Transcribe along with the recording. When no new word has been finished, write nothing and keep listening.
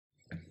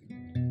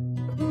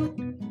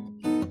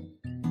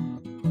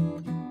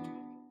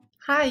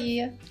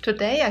Hi!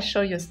 Today I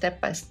show you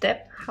step by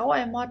step how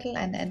I model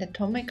an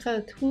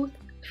anatomical tooth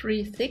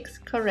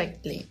 3-6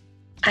 correctly.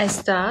 I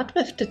start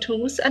with the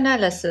tooth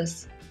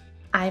analysis.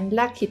 I'm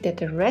lucky that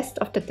the rest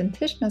of the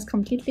dentition is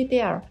completely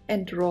there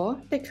and draw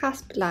the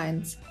cusp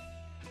lines.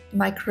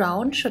 My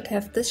crown should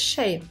have this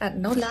shape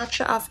and no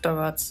larger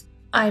afterwards.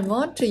 I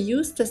want to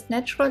use this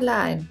natural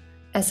line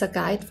as a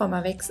guide for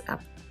my wax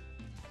up.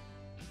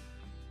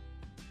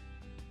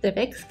 The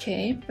wax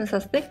cape with a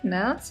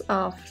thickness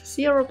of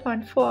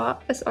 0.4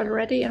 is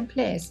already in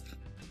place.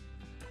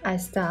 I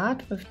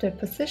start with the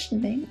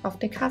positioning of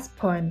the cusp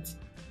points.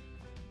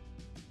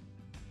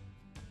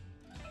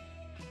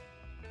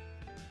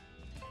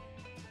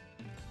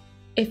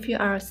 If you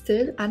are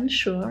still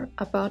unsure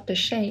about the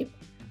shape,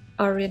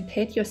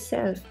 orientate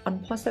yourself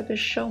on possible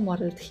show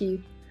model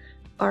teeth,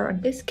 or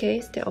in this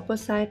case the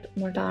opposite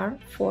molar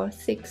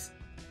 4-6.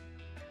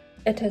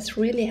 It has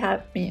really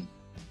helped me.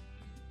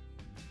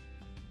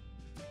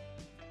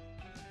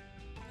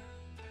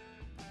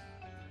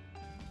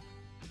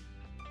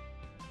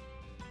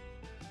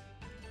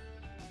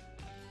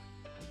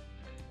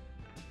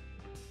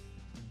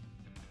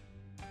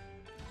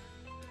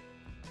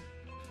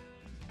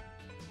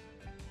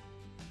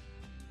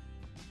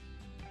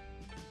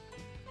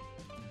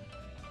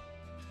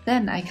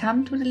 Then I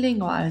come to the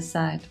lingual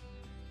side.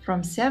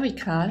 From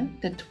cervical,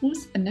 the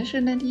tooth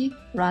initially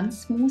runs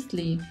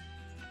smoothly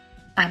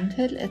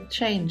until it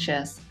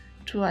changes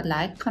to a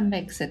light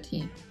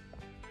convexity.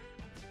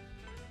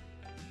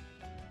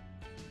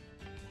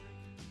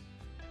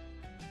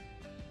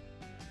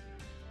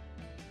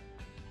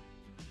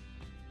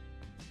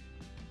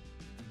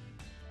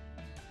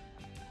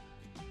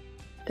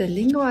 The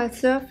lingual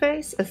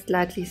surface is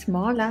slightly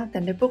smaller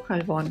than the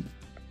buccal one.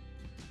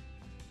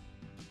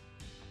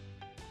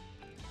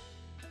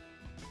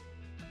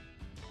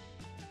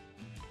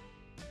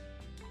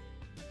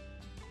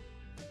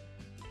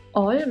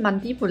 All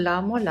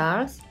mandibular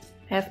molars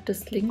have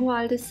this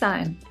lingual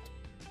design.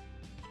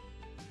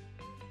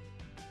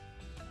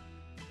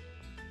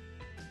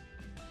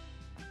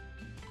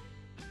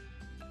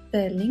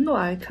 The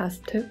lingual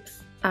cusp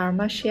tips are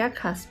machete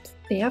cusps,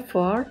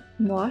 therefore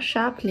more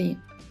sharply.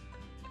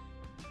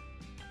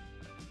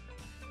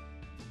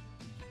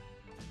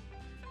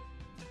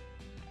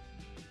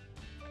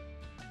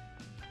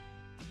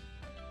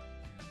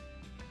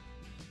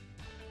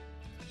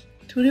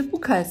 To the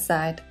buccal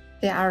side,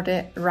 there are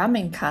the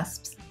ramming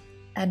cusps,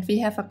 and we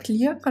have a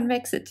clear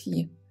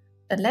convexity.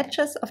 The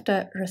ledges of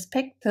the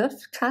respective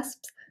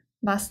cusps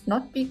must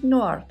not be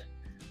ignored,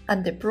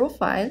 and the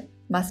profile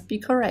must be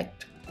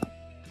correct.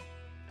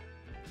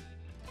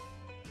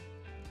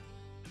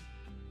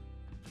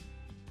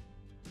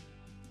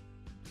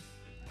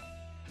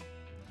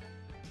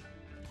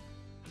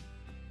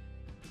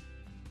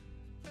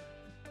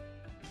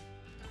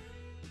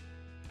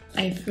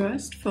 I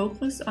first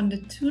focus on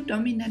the two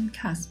dominant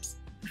cusps,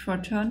 before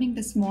turning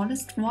the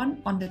smallest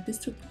one on the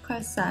distal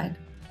buccal side,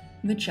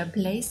 which I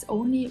place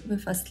only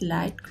with a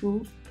slight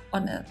groove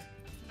on it.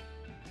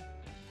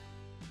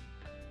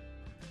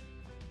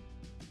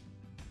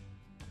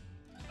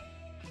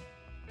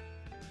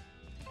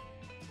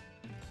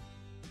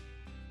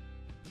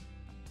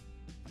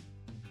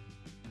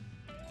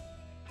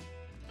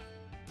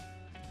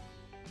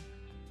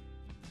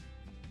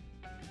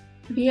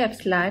 We have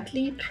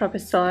slightly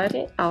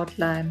trapezoidal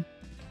outline.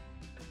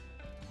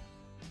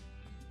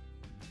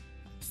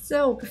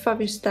 So, before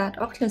we start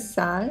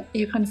occlusal,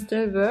 you can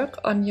still work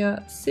on your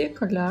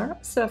circular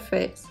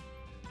surface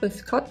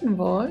with cotton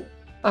wool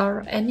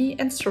or any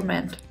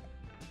instrument.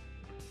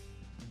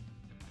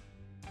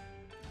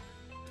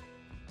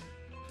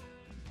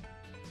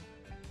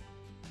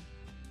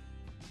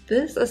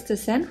 This is the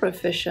central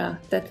fissure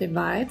that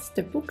divides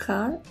the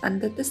buccal and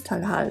the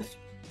distal half.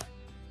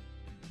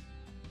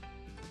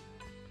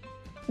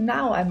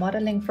 Now I'm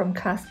modeling from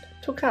cusp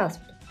to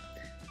cusp.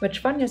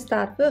 Which one you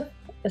start with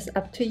is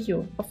up to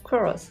you, of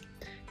course.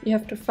 You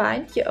have to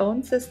find your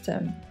own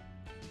system.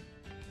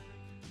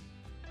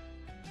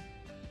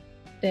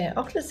 The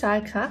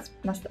occlusal cusp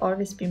must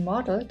always be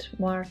modeled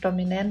more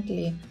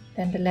dominantly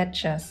than the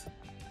ledges.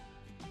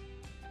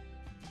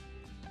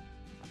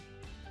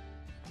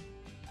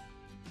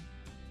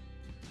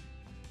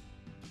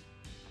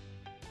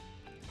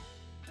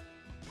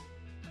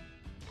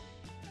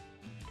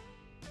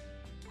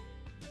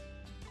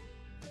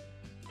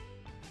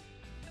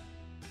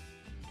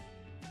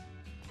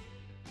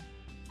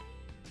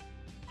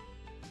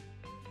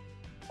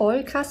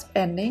 All cusp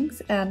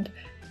endings and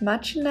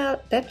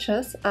marginal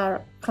edges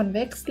are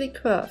convexly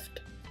curved.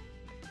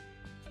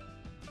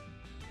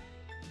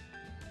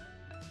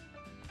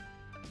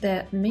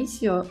 The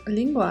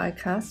mesiolingual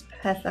cusp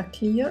has a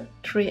clear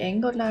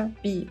triangular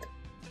bead.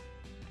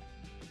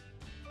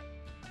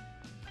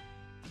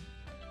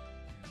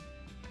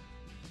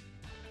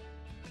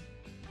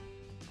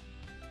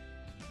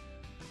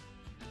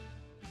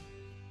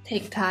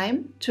 Take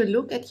time to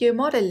look at your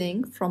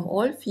modeling from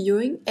all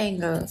viewing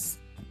angles.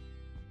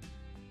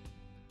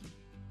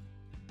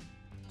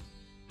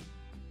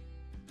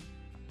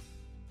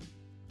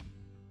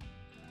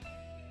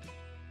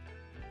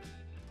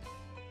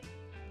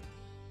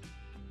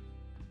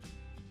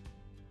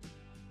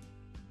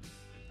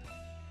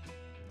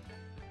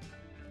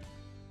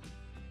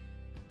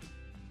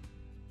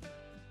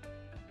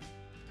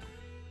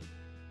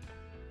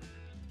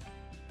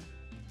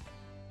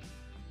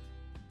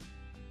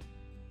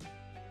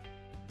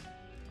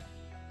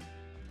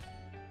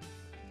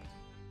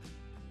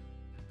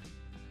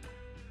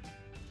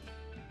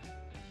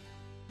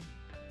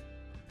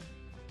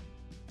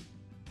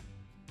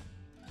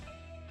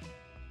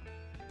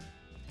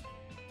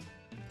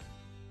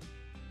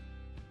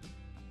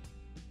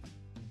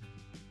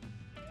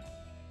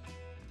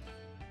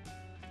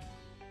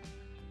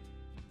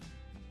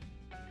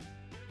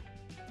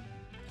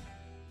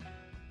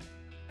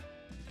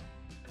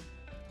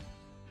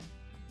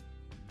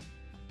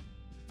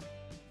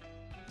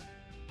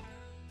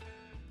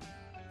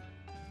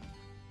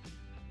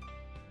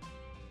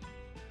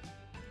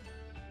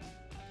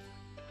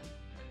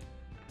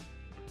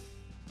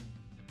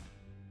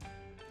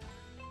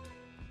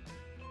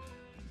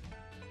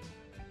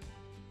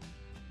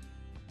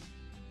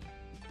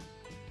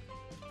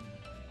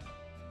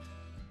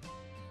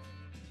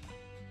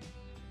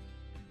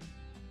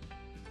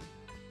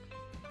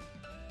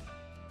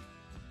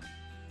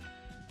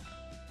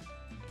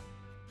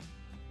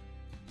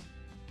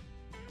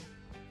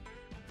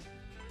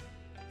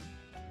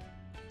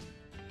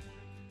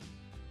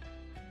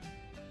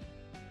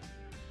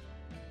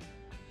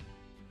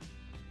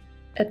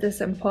 It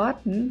is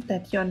important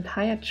that your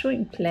entire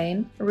chewing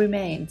plane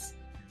remains.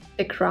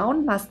 The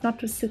crown must not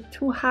sit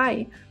too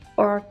high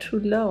or too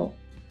low.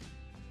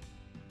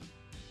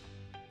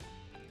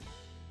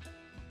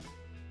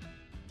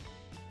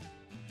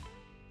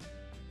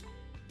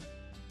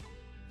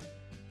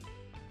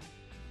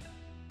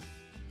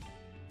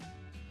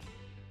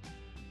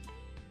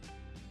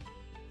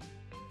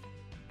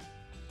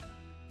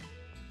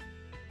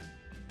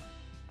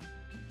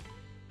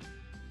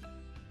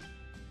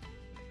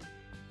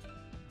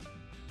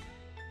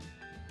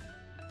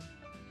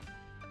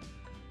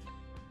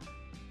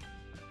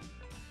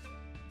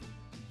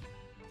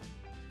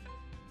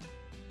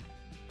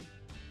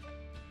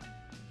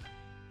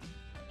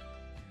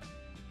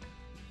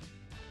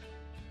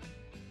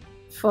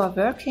 For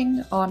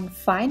working on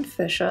fine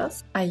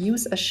fissures, I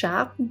use a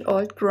sharpened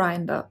old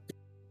grinder.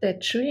 The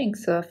chewing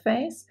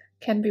surface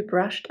can be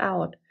brushed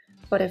out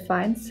for the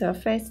fine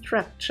surface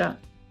structure.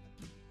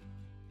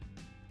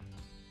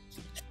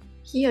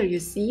 Here you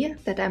see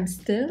that I'm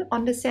still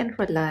on the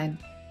central line.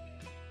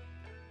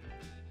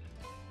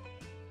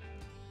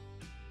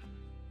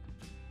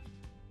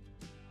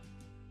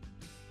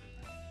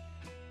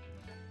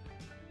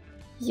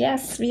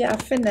 Yes, we are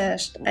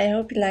finished. I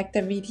hope you liked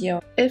the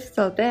video. If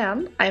so,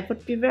 then I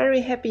would be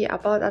very happy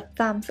about a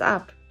thumbs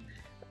up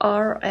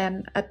or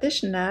an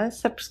additional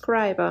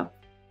subscriber.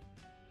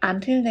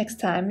 Until next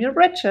time, you're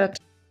Richard.